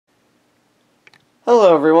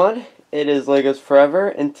Hello everyone, it is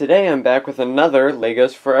Legosforever, and today I'm back with another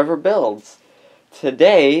Legosforever builds.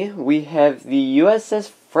 Today we have the USS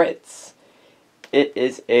Fritz. It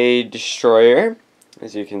is a destroyer,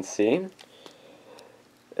 as you can see.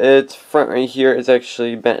 Its front right here is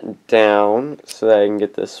actually bent down so that I can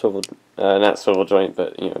get this swivel, not swivel joint,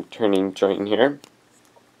 but turning joint in here.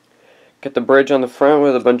 Got the bridge on the front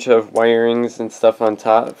with a bunch of wirings and stuff on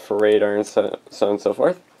top for radar and so on and so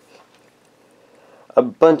forth. A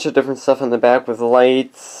bunch of different stuff on the back with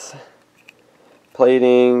lights,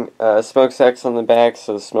 plating, smokestacks on the back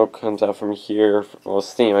so the smoke comes out from here, well,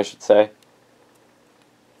 steam I should say.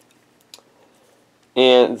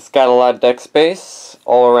 And it's got a lot of deck space.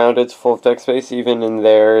 All around it's full of deck space, even in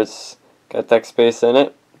there's got deck space in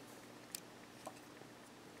it.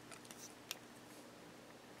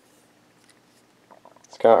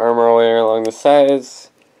 It's got armor all the way along the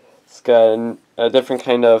sides. It's got a different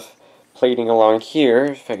kind of plating along here,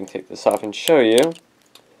 if I can take this off and show you.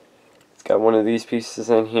 It's got one of these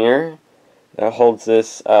pieces in here that holds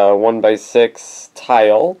this 1x6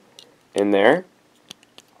 tile in there.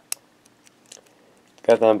 It's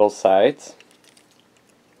got that on both sides.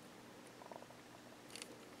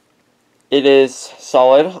 It is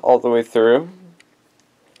solid all the way through.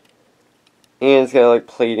 And it's got like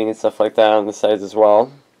plating and stuff like that on the sides as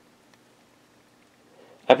well.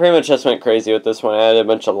 I pretty much just went crazy with this one. I added a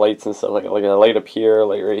bunch of lights and stuff, like a light up here, a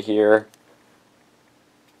light right here.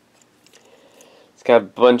 It's got a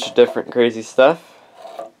bunch of different crazy stuff.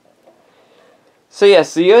 So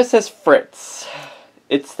yes, the USS Fritz.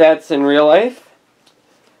 Its stats in real life.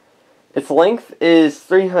 Its length is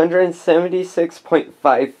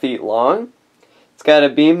 376.5 feet long. It's got a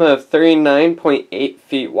beam of 39.8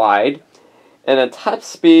 feet wide. And a top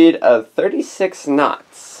speed of 36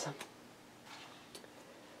 knots.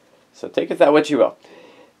 So take it that what you will.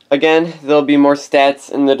 Again, there'll be more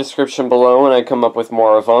stats in the description below when I come up with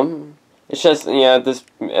more of them. It's just, at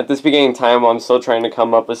this beginning time while I'm still trying to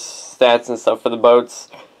come up with stats and stuff for the boats,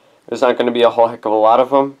 there's not going to be a whole heck of a lot of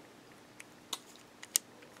them.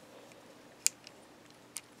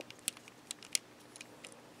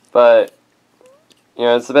 But,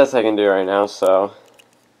 it's the best I can do right now, so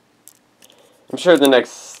I'm sure the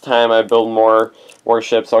next time I build more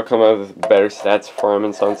warships, I'll come up with better stats for them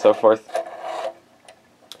and so on and so forth.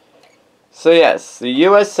 So yes, the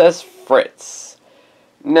USS Fritz.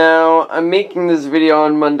 Now, I'm making this video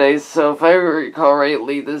on Monday, so if I recall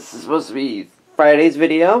rightly, this is supposed to be Friday's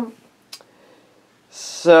video.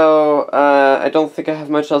 So, I don't think I have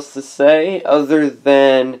much else to say, other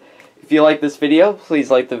than, if you like this video,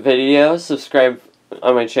 please like the video, subscribe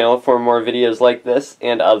on my channel for more videos like this,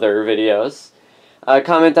 and other videos.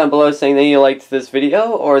 Comment down below saying that you liked this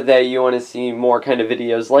video, or that you want to see more kind of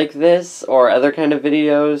videos like this, or other kind of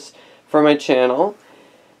videos for my channel.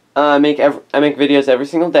 I make videos every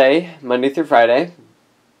single day, Monday through Friday.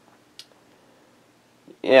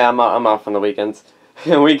 Yeah, I'm off on the weekends.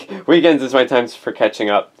 Weekends is my time for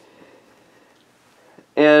catching up.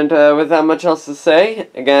 And without much else to say,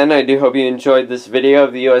 again, I do hope you enjoyed this video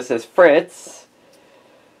of the USS Fritz.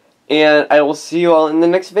 And I will see you all in the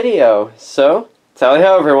next video. So, tally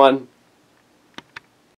ho everyone!